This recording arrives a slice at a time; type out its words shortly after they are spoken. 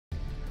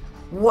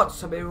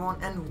What's up everyone,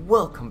 and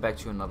welcome back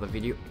to another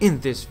video. In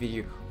this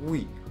video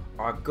we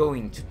are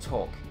going to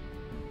talk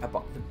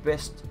about the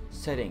best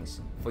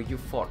settings for your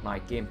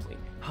Fortnite gameplay,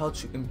 how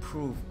to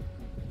improve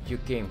your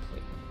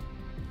gameplay,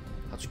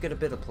 how to get a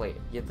better player.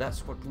 Yeah,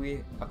 that's what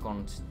we are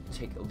going to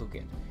take a look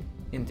at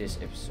in this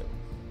episode.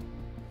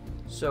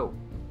 So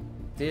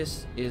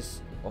this is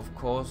of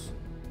course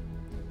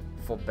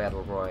for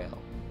Battle Royale.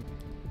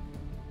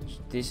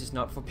 This is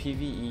not for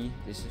PvE,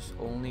 this is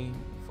only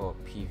for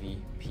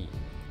PvP.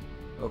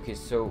 Okay,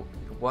 so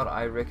what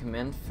I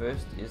recommend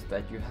first is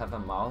that you have a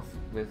mouse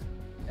with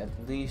at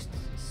least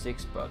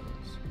 6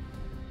 buttons.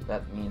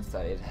 That means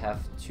that it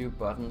have 2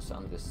 buttons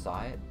on the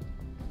side,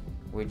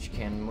 which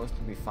can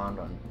mostly be found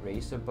on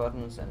Razer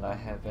buttons, and I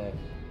have a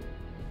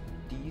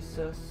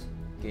Desus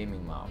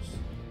gaming mouse.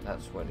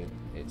 That's what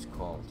it's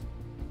called.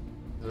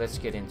 Let's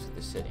get into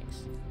the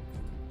settings.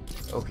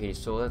 Okay,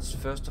 so let's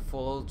first of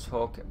all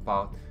talk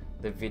about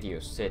the video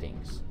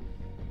settings.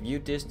 View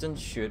distance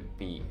should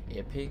be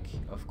epic,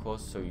 of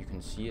course, so you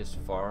can see as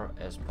far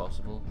as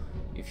possible.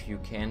 If you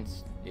can't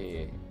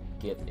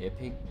get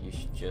epic, you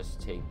should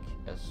just take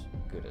as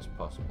good as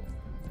possible.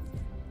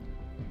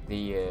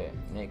 The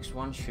next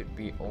one should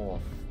be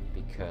off,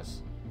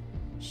 because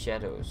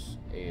shadows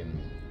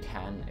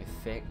can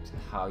affect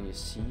how you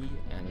see,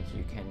 and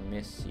you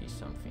can see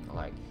something.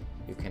 Like,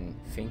 you can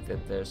think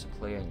that there's a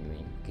player and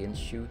you begin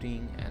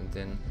shooting, and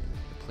then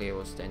the player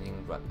was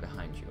standing right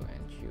behind you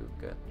and you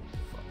get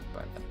fucked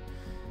by that.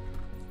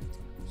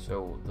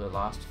 So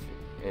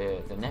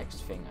the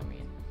next thing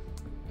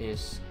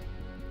is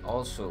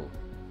also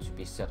to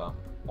be set up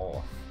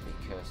off,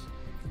 because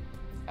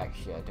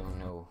actually I don't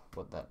know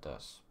what that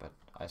does, but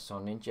I saw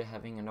Ninja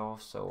having it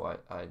off, so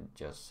I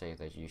just say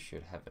that you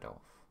should have it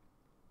off.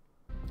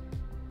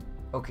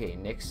 Okay,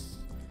 next,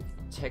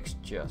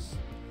 textures.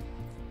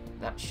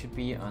 That should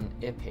be on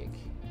epic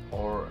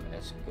or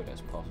as good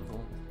as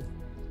possible.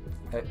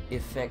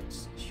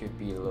 Effects should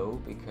be low,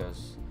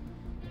 because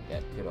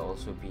that could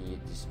also be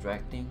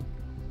distracting.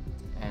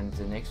 And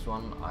the next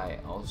one I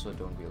also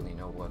don't really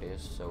know what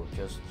is, so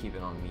just keep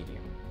it on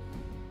medium,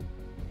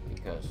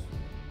 because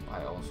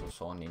I also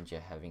saw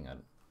Ninja having it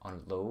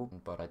on low,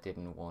 but I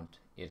didn't want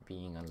it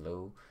being on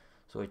low,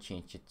 so I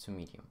changed it to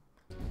medium.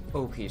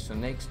 Okay, so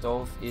next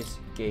off is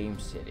game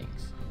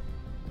settings.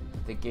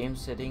 The game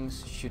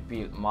settings should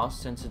be mouse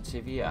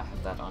sensitivity. I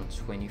have that on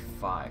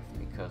 25,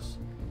 because,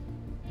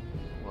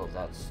 well,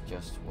 that's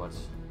just what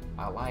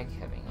I like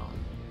having on.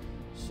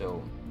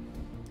 So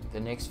the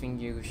next thing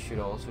you should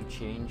also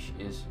change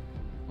is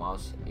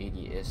mouse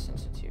ADS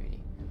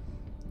sensitivity.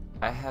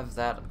 I have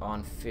that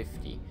on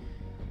 50,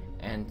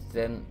 and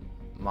then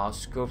mouse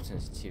scope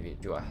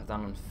sensitivity, I have that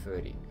on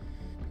 30,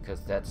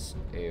 because that's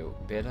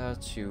better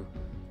to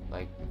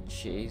like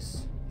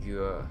chase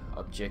your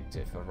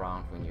objective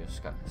around when you're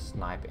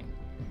sniping.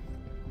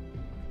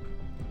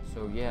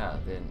 So yeah,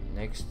 the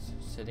next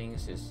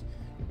settings is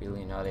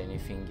really not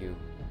anything you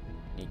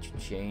need to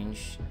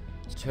change.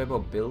 Turbo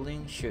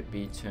building should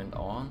be turned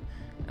on,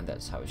 and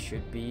that's how it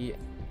should be.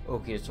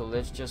 Okay, so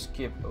let's just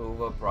skip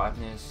over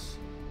brightness,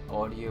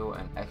 audio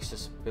and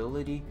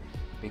accessibility,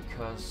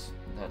 because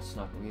that's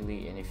not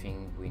really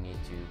anything we need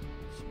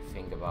to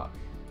think about.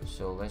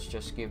 So let's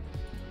just skip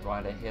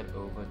right ahead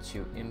over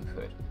to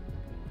input.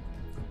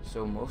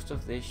 So most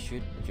of this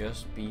should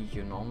just be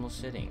your normal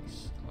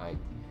settings. Like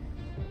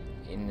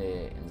in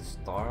the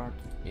start,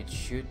 it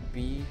should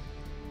be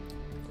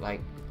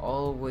like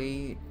all the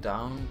way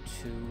down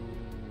to,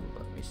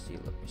 let me see,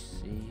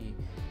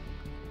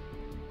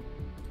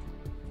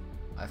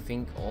 I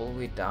think all the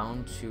way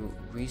down to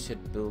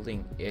reset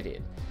building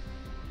edit.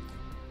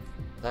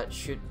 That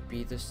should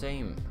be the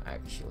same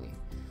actually.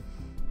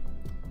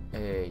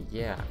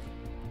 Yeah,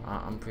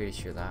 I'm pretty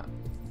sure that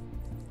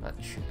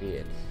should be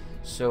it.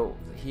 So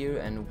here,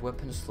 and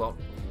weapon slot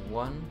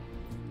 1,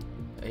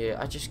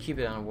 I just keep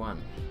it on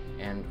 1,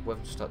 and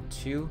weapon slot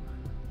 2,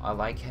 I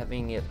like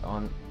having it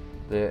on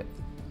the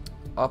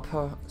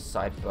upper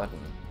side button.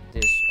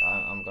 This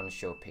I'm gonna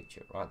show a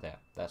picture right there.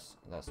 That's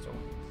the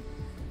one.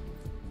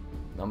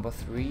 Number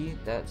 3,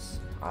 that's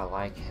I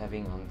like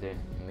having on the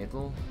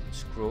middle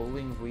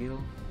scrolling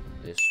wheel,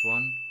 this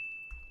one.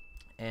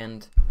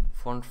 And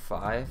font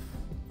 5,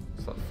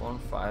 slot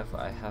font 5,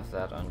 I have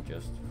that on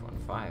just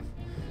font 5.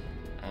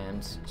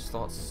 And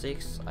slot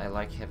 6, I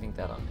like having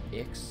that on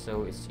X,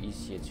 so it's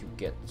easier to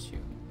get to.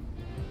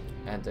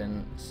 And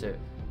then so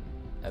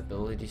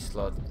ability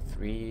slot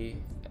 3,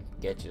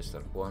 gadget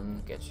slot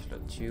 1, gadget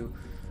slot 2,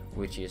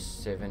 which is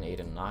 7, 8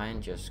 and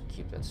 9, just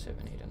keep that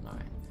 7, 8 and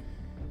 9.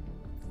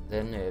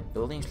 Then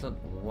building slot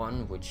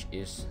 1, which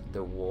is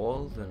the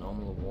wall, the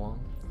normal wall,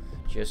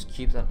 just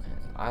keep that.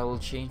 I will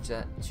change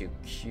that to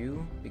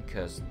Q,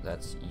 because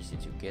that's easy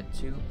to get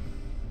to.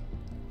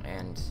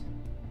 And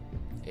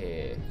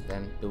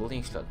then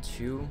building slot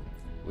 2,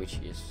 which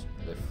is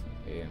the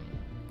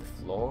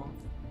floor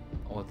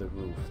or the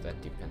roof,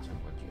 that depends on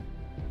what you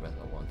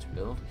rather want to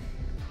build,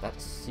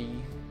 that's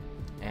C.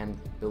 And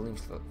building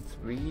slot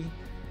 3,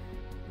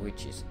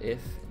 which is F,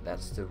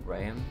 that's the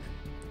ramp.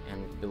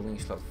 and building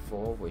slot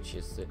 4, which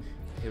is the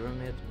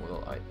pyramid.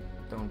 Well, I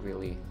don't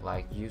really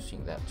like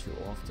using that too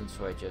often,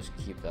 so I just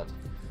keep that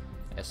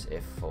as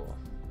F4.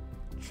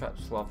 Trap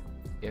slot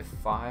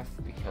F5,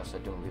 because I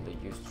don't really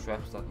use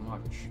traps that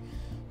much,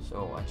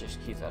 so I just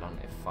keep that on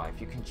F5.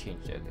 You can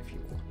change that if you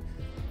want.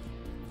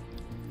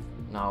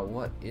 Now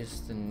what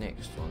is the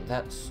next one?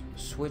 That's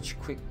switch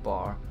quick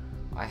bar.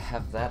 I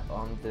have that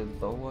on the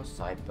lower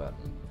side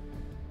button,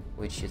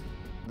 which is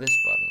this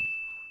button,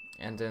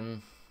 and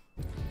then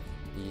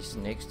these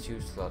next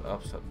two slot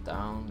ups or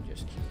down,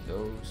 just keep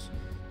those.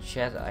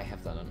 Chat, I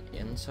have that on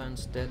enter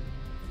instead,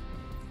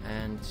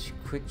 and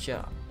quick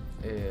chat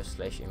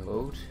slash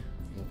emote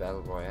in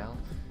battle royale,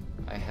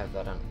 I have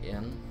that on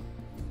N,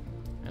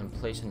 and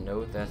place a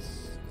note,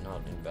 that's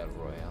not in battle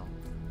royale.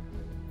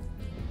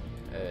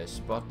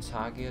 Spot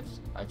target,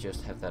 I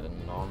just have that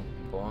in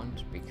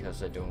non-bond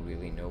because I don't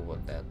really know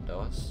what that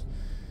does.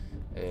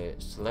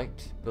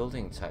 Select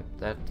building type,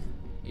 that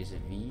is a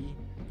V.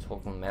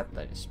 Toggle map,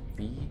 that is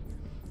B.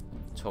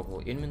 Toggle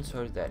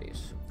inventory, that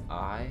is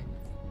I.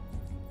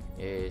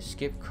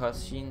 Skip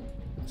cutscene,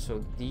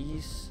 so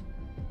these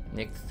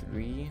next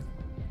 3,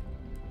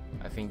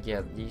 I think,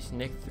 yeah, these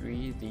next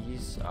 3,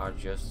 these are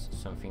just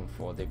something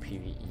for the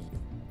PvE.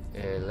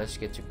 Let's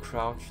get to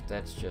crouch,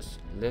 that's just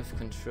left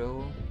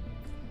control.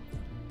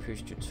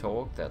 Push to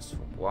talk, that's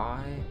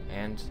Y,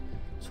 and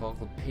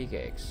toggle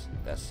pickaxe,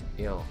 that's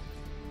L.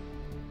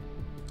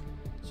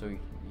 So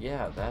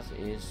yeah, that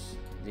is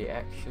the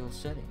actual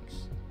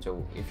settings.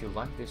 So if you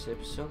like this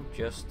episode,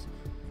 just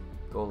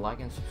go like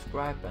and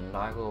subscribe, and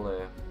I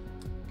will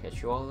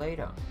catch you all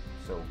later.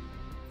 So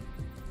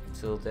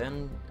till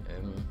then,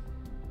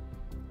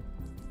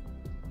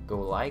 go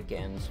like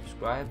and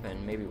subscribe,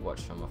 and maybe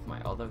watch some of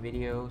my other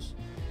videos.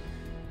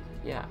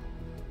 Yeah,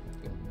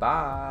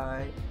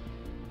 goodbye.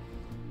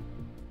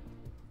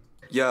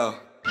 Yo.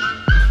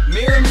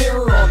 Mirror,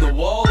 mirror on the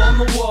wall,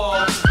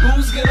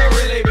 who's gonna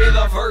really be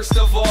the first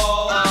of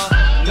all?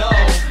 No,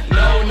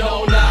 no,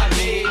 no, no.